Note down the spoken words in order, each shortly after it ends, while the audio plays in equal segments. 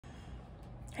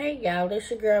Hey y'all,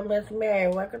 this your girl Miss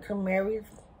Mary. Welcome to Mary's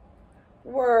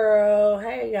World.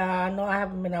 Hey y'all, I know I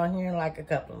haven't been on here in like a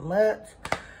couple of months.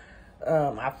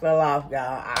 I fell off, y'all.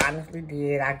 I honestly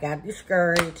did. I got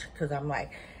discouraged because I'm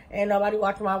like, ain't nobody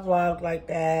watching my vlogs like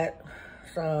that.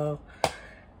 So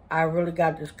I really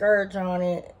got discouraged on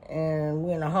it, and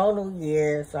we're in a whole new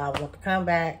year. So I want to come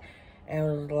back and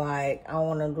was like, I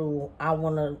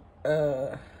want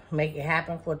to make it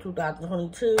happen for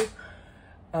 2022.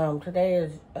 Today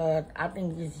is, I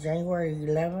think it's January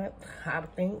 11th,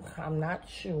 I'm not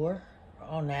sure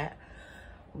on that,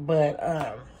 but,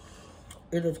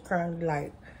 it is currently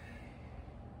like,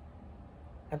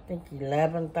 I think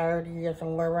 11:30 or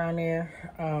somewhere around there.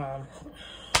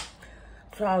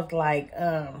 So I was like,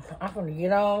 I'm gonna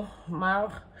get on my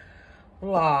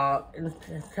vlog and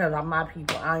tell my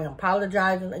people I am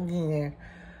apologizing again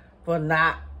for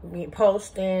not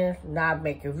posting, not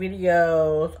making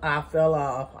videos. I fell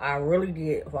off. I really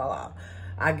did fall off.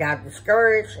 I got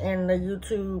discouraged in the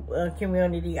YouTube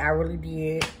community. I really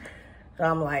did. So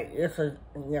I'm like, it's a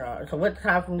what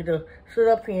time for me to sit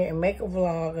up here and make a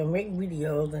vlog and make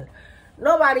videos, and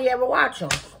nobody ever watch them.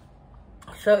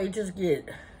 So it just get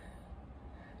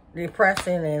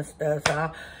depressing and stuff.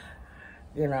 So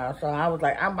so I was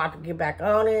like, I'm about to get back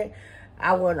on it.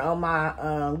 I went on my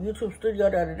YouTube studio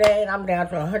the other day, and I'm down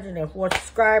to 104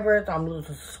 subscribers. I'm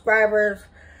losing subscribers.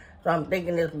 So I'm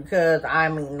thinking it's because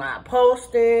I'm not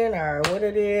posting or what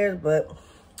it is, but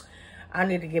I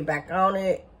need to get back on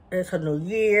it. It's a new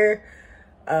year.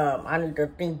 I need to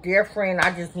think different.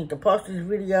 I just need to post these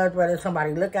videos, whether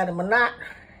somebody look at them or not,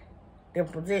 their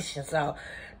position. So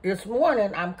this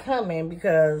morning I'm coming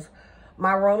because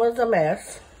my room is a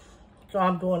mess. So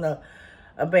I'm doing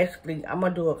basically, I'm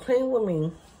going to do a clean with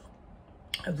me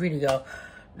video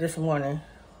this morning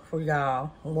for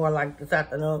y'all. More like this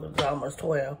afternoon, because it's almost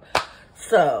 12.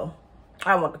 So,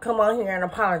 I want to come on here and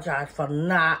apologize for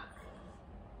not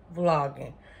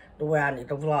vlogging the way I need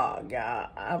to vlog,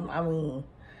 y'all. I mean,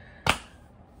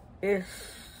 it's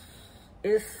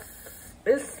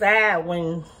sad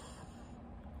when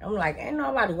I'm like, ain't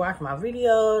nobody watch my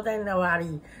videos, ain't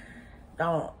nobody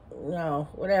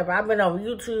whatever. I've been on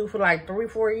YouTube for like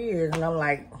 3-4 years, and I'm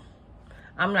like,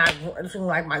 it seems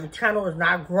like my channel is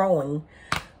not growing.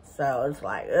 So it's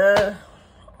like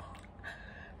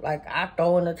I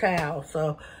throw in the towel.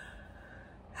 So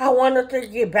I wanted to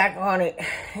get back on it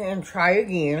and try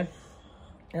again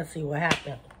and see what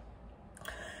happened.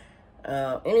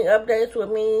 Any updates with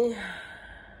me?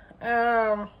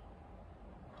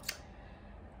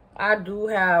 I do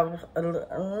have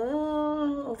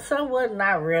somewhat,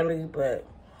 not really, but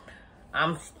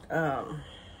I'm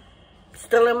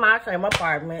still in my same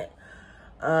apartment.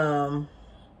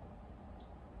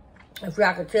 If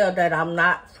y'all could tell that I'm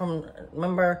not from,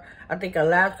 remember, I think the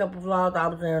last couple vlogs I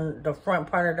was in the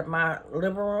front part of my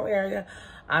living room area.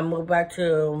 I moved back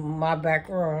to my back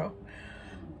room.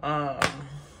 Any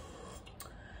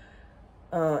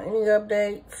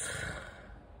updates?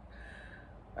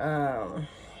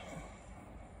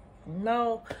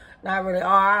 No, not really.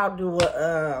 I'll do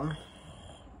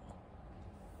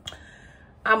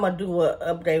I'm gonna do an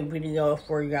update video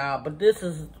for y'all, but this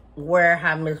is where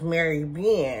have Miss Mary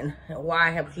been, and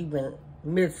why have she been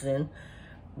missing?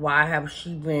 Why have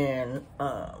she been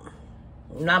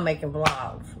not making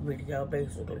vlogs video,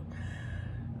 basically?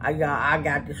 I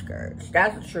got discouraged.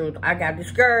 That's the truth. I got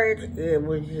discouraged. It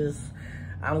was just,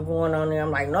 I'm going on there,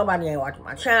 I'm like, nobody ain't watching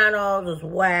my channel, just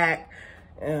whack.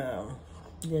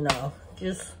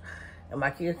 Just, and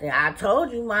my kids say, I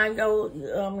told you, mind your,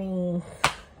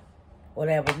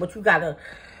 whatever. But you gotta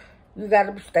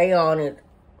stay on it,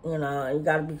 and you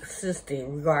gotta be consistent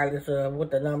regardless of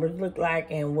what the numbers look like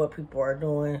and what people are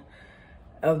doing.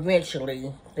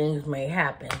 Eventually, things may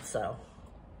happen. So,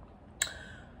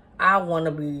 I want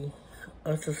to be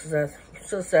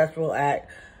successful at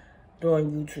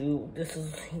doing YouTube. This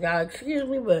is, y'all excuse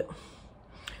me, but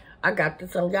I got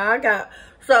this on y'all.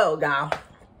 Y'all,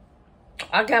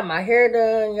 I got my hair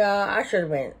done, y'all. I should have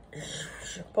been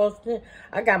posting.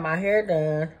 I got my hair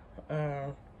done.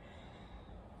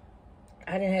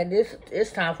 I didn't have this.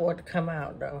 It's time for it to come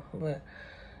out, though. But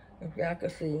if y'all can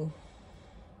see,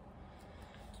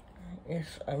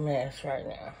 it's a mess right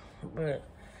now. But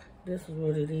this is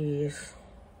what it is.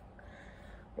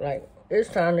 Like, it's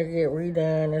time to get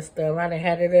redone and stuff. I done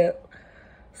had it up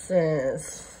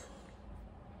since,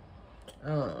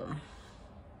 I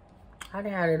done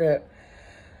had it up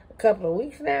a couple of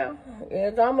weeks now. Yeah,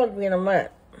 it's almost been a month.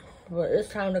 But it's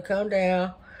time to come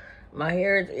down. My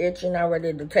hair is itching. I'm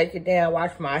ready to take it down,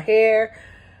 wash my hair,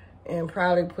 and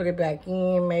probably put it back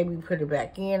in. Maybe put it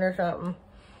back in or something.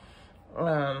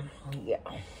 Yeah.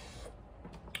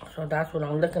 So that's what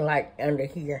I'm looking like under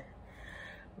here.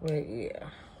 But yeah.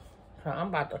 So I'm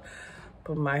about to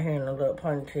put my hair in a little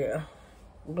ponytail.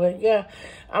 But yeah,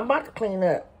 I'm about to clean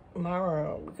up my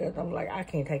room because I'm like, I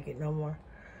can't take it no more.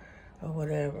 Or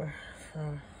whatever.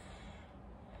 So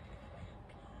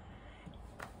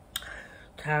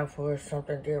time for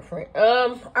something different.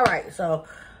 Alright, so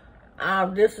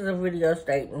this is a video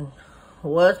stating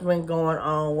what's been going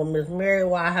on with Miss Mary,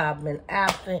 why I have been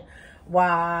absent, why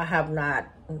I have not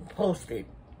posted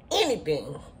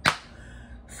anything.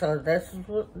 So this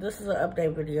is an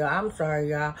update video. I'm sorry,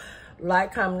 y'all.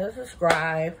 Like, comment, and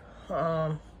subscribe.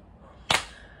 I'm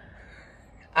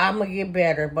gonna get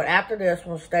better, but after this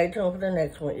one, stay tuned for the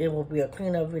next one. It will be a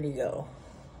cleanup video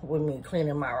with me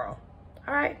cleaning my room.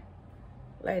 All right,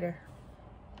 later.